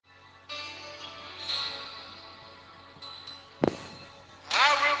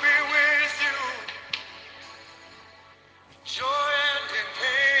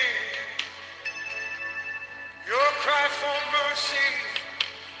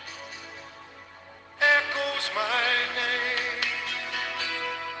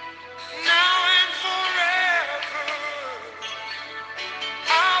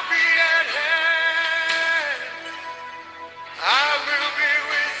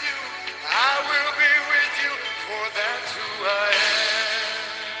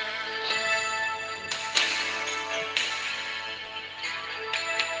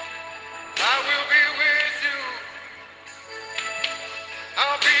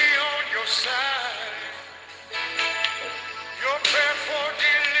side. Your prayer for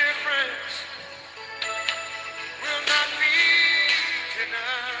deliverance will not be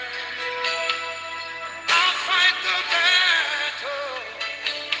denied. I'll fight the battle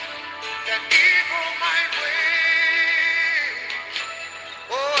that evil might wage.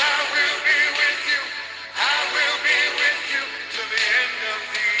 Oh, I will be with you. I will be with you to the end of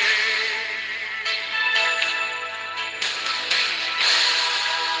the age.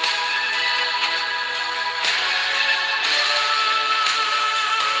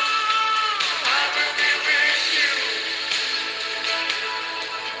 I will be with you.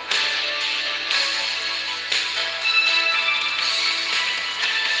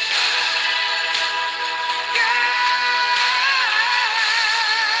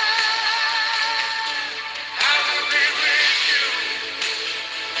 I will be with you.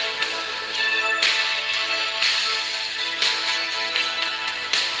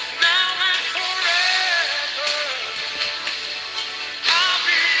 Now and forever. I'll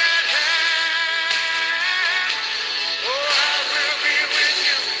be at hand. Oh, I will be with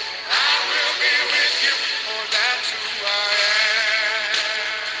you. I will be with you. For that's who I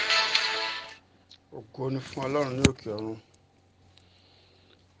am. Ògo ni fún Ọlọ́run ní òkè ọ̀run.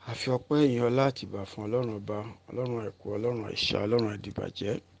 A fi ọpẹ́ ìyìn ọlá àti ìbà fún Ọlọ́run ọba, Ọlọ́run àìkú, Ọlọ́run àìṣà, Ọlọ́run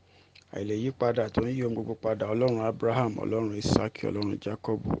àìdìbàjẹ́, àìlèyípadà tó ń yí ohun gbogbo padà, Ọlọ́run Abraham, Ọlọ́run Isaki, Ọlọ́run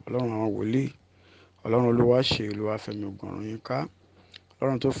Jacob, Ọlọ́run àwọn wòlíì, Ọlọ́run Olúwaṣe, Olúwafẹ́mi ògùnrùn yín ká,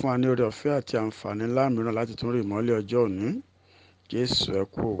 Ọlọ́run tó fún wa ní oore ọ̀fẹ́ àti àǹfààní ńlá mìíràn láti tún rí ìmọ́lẹ̀ ọjọ́ òní. Jésù ẹ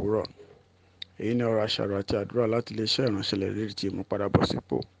kú òwúrọ̀. Èyí ni ọ̀rọ̀ àṣàrò àti àdúrà láti iléeṣẹ́ ìránṣẹ́ ìlérí ti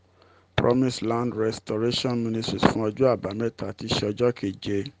ìmúpadàbọ̀sípò Promise Land Restoration Ministries fún ọjọ́ àbámẹ́ta tí í ṣe ọjọ́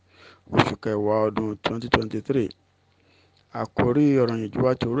keje oṣù kẹwàá ọdún 2023. Àkórí ọ̀rọ̀ ìyànjú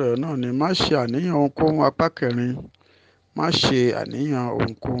wa tòwúrọ̀ náà ni má ṣe àníyàn ohunkóhun apá kẹrin. Má ṣe àníyàn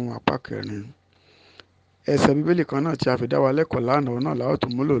ohunkóhun apá kẹrin. Ẹsẹ̀ bíbélì kan náà tí a fi dá wa lẹ́kọ̀ọ́ lánàá náà la ó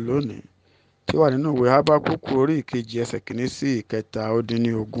tún múlò lónìí, tí ó wà nínú ìwé Hábákúkù orí ìkejì ẹsẹ̀ kìíní sí ìkẹta ó dín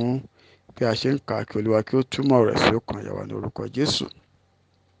ní ogún. Bí a ṣe ń kà á, kí Olúwa kí ó túmọ̀ rẹ̀ sí ọkàn àyà wa ní orúkọ Jésù.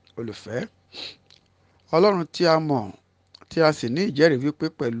 Olùfẹ́, Ọlọ́run tí a mọ̀, tí a sì ní ìjẹ́rìí wípé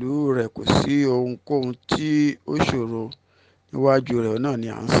pẹ̀lú rẹ̀ kò sí ohunkóhun tí ó ṣòro níwájú rẹ̀ náà ni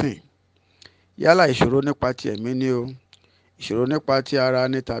à ń sìn. Yálà ìṣòro nípa ti ẹ̀mí ni o, ìṣòro nípa ti ara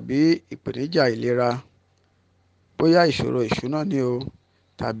ni, tàbí ìpèníjà ìlera, bóyá ìṣòro ìṣúná ni o,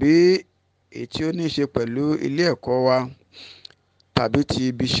 tàbí èyí tí ó ní í ṣe pẹ̀lú ilé ẹ̀kọ́ wa, tàbí ti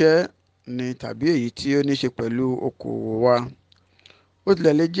ibi iṣẹ́ ni, tàbí èyí tí ó ní í ṣe pẹ̀lú okòwò wa. Ó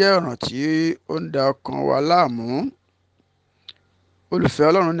tilẹ̀ lè jẹ́ ọ̀ràn tí ó ń da ọkàn wa láàmú. Olùfẹ́,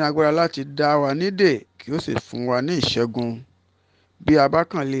 Ọlọ́run ní agbára láti dá wa nídè kí ó sì fún wa ní ìṣẹ́gun bí a bá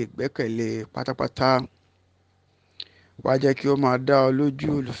kàn lè gbẹ́kẹ̀lé pátápátá. Wá jẹ́ kí ó máa dá ọ lójú,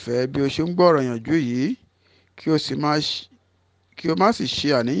 olùfẹ́, bí o ṣe ń gbọ́ ọ̀rọ̀ ìyànjú yìí, kí o má sì ṣe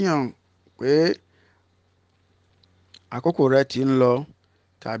àníyàn pé àkókò rẹ ti ń lọ,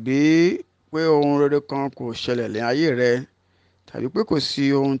 tàbí pé ohun rere kan kò ṣẹlẹ̀ ní ayé rẹ, tàbí pé kò sí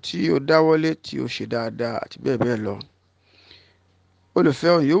ohun tí o dáwọ́lé tí o ṣe dáadáa àti bẹ́ẹ̀ bẹ́ẹ̀ lọ. Olùfẹ́,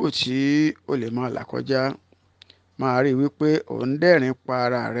 ohun yòówù tí o lè máa là kọjá, máa rí wípé ò ń dẹ́rìn pa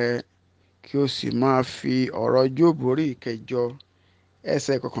ara rẹ, kí o sì máa fi ọ̀rọ̀ Jóòbù orí ìkẹjọ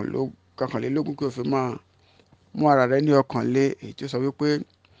ẹsẹ̀ kọkànlélógún kí o fi máa mú ara rẹ ní ọkàn le, èyí tí ó sọ wípé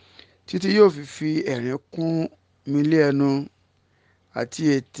títí yóò fi ẹ̀rín kún mi lé ẹnu àti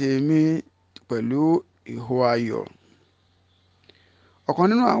ètè mi pẹ̀lú ìhó ayọ̀. Ọ̀kan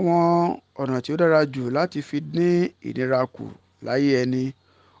nínú àwọn ọ̀nà tí ó dára jù láti fi dín ìnira kù láyé ẹni,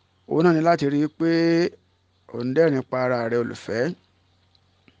 òun náà ni láti rí i pé ò ń dẹ́rìn pa ara rẹ, olùfẹ́,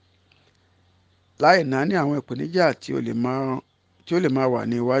 láì náání àwọn ìpèníjà tí ó lè máa wà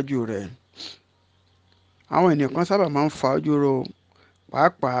ní iwájú rẹ. Àwọn ènìyàn kan sábà máa ń fa ojú ro,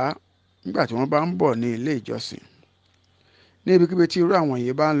 pàápàá nígbà tí wọ́n bá ń bọ̀ ní ilé ìjọsìn. Ní ibikíbi tí irú àwọn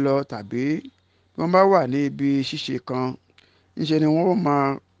yìí bá ń lọ, tàbí bí wọ́n bá wà ní ibi ṣíṣe kan, níṣe ni wọ́n ó máa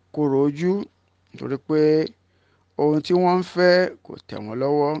korò ojú nítorí pé ohun tí wọ́n ń fẹ́ kò tẹ̀ wọ́n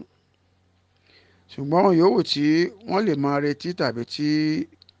lọ́wọ́. Ṣùgbọ́n ohun yòówù tí wọ́n lè máa retí, tàbí tí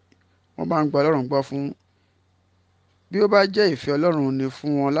wọ́n bá ń gba Ọlọ́run gbọ́ fún, bí ó bá jẹ́ ìfẹ́ Ọlọ́run ni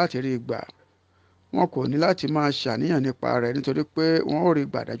fún wọn láti rí gbà, wọn kò ní láti máa ṣàníyàn nípa rẹ̀, nítorí pé wọn ó rí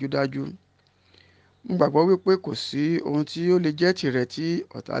gbà dájúdájú. Mo gbàgbọ́ wípé kò sí ohun tí ó lè jẹ́ tìrẹ tí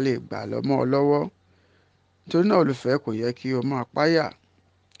ọ̀tá lè gbà mọ́ ọ lọ́wọ́. Nítorí náà, olùfẹ́, kò yẹ kí o máa páyà,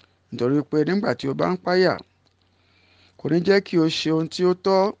 nítorí pé nígbà tí o bá ń páyà, kò ní jẹ́ kí o ṣe ohun tí ó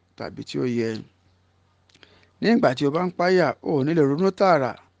tọ́ tàbí tí ó yẹ. Nígbà tí o bá ń páyà, o ò ní lè ronú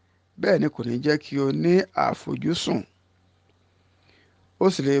tààrà, bẹ́ẹ̀ ni kò ní jẹ́ kí o ní àfojúsùn. ó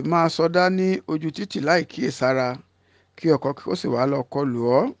sì lè máa sọdá ní ojú títì láì kíyèsára kí ọkọ̀ kí ó sì wá lọ kọlù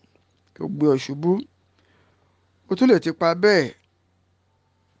ọ́ kí ó gbé ọ ṣubú. ó tún lè ti pa bẹ́ẹ̀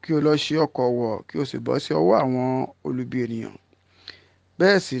kí o lọ ṣi ọkọ̀ wọ̀ kí o sì bọ́ sí ọwọ́ àwọn olubi ènìyàn.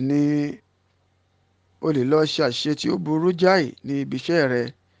 bẹ́ẹ̀ sì ni o lè lọ ṣe àṣìṣe tí ó burú jáì ní ibi iṣẹ́ rẹ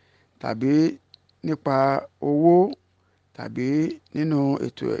tàbí nípa owó tàbí nínú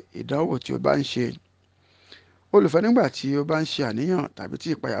ètò ìdánwò tí o bá ń ṣe. Olùfẹ́, nígbà tí o bá ń ṣe àníyàn tàbí tí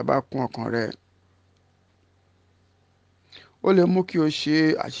ìpayà bá kún ọkàn rẹ, ó lè mú kí o ṣe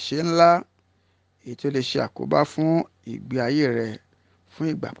àṣìṣe ńlá èyí tí ó lè ṣe àkóbá fún ìgbé ayé rẹ fún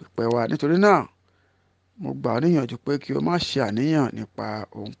ìgbà pípẹ́ wá. Nítorí náà, mo gbà ọ́ níyànjú pé kí o má ṣe àníyàn nípa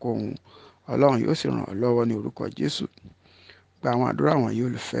ohunkóhun. Ọlọ́run yóò sì ràn ọ́ lọ́wọ́ ní orúkọ Jésù. Gba àwọn àdúrà wọ̀nyí,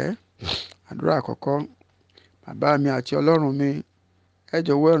 olùfẹ́. Àdúrà àkọ́kọ́: bàbá mi àti Ọlọ́run mi, ẹ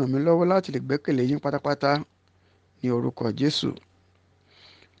jọ̀wọ́ ẹ ràn mí lọ́wọ́ láti lè gbẹ́kẹ̀lé yín pátápátá ní orúkọ Jésù.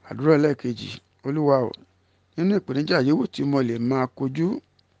 Àdúrà ẹlẹ́ẹ̀kejì: Olúwa o, nínú ìpèníjà yòówù tí mo lè máa kojú,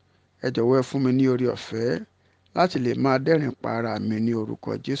 ẹ jọ̀wọ́ ẹ fún mi ní oore ọ̀fẹ́ láti lè máa dẹ́rìn pa ara mi ní orúkọ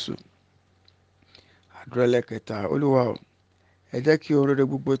Jésù. Àdúrà ẹlẹ́ẹ̀kẹta: Olúwa o, ẹ jẹ́ kí ohun rere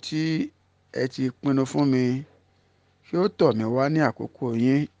gbogbo tí ẹ ti pinnu fún mi kí ó tọ̀ mí wá ní àkókò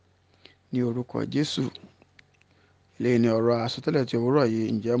yín ní orúkọ Jésù. Eléyìí ni ọ̀rọ̀ àsọtẹ́lẹ̀ ti òwúrọ̀ yìí.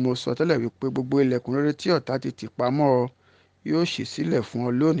 Ǹjẹ́ mo sọ tẹ́lẹ̀ wípé gbogbo ilẹ̀kùn rere tí ọ̀tá ti tì pamọ́ ọ yóò ṣí sílẹ̀ fún ọ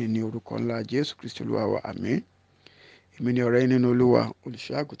lónìí ní orúkọ ńlá Jésù Kristi Olúwa wa. Àmín. Èmi ni ọ̀rẹ́ yín nínú Olúwa,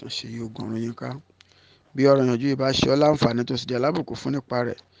 olùṣọ́ àgùntàn Ṣèyí Ogun ọ̀run yín ká. Bí ọ̀rọ̀ ìyànjú yìí bá ṣe ọ́ láǹfààní tó sì jẹ́ alábùkún fún nípa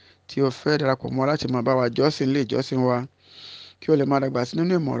rẹ̀, tí o fẹ́ darapọ̀ mọ́ láti máa bá wa jọ́sìn ilé ìjọsìn wa, kí o lè máa dàgbà sí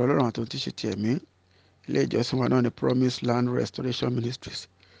nínú ìmọ̀ ọ̀rọ̀ Ọlọ́run àti ohun tí ṣe ti ẹ̀mí. Ilé ìjọsìn wa náà ni Promise Land Restoration Ministries,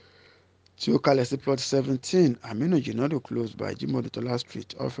 tí ó kalẹ̀ sí plot 17 Aminu Jinadu close by Jimoh Dutola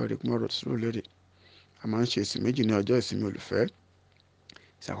Street off Eric Moore Road, Surulere. A máa ń ṣe ìsìn méjì ní ọjọ́ ìsinmi, olùfẹ́.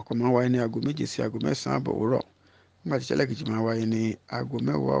 Ìsìn àkọ́kọ́ máa ń wáyé ní aago 7 sí aago 9 àbọ̀ òwúrọ̀, nígbà tí ìṣẹ̀lẹ̀ kejì máa ń wáyé ní aago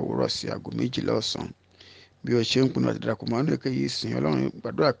 10 òwúrọ̀ sí aago 12 ọ̀sán. Bí o ṣe ń pinnu àti darapọ̀ mọ́ nínú èkéyìí ìsìn, Ọlọ́run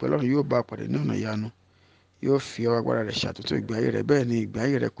gbàdúrà pé Ọlọ́run yóò bá ọ pàdé ní ọ̀nà ìyanu, yóò fi ọwọ́ agbára rẹ̀ ṣàtúntò ìgbé ayé rẹ, bẹ́ẹ̀ ni ìgbé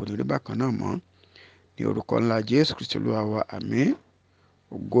ayé rẹ kò ní rí bákan náà mọ́. Ní orúkọ ńlá Jésù Kristi Olúwa wa. Àmín.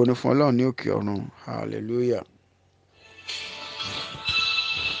 Ògo ni fún Ọlọ́run ní òkè ọ̀run. Hallelujah.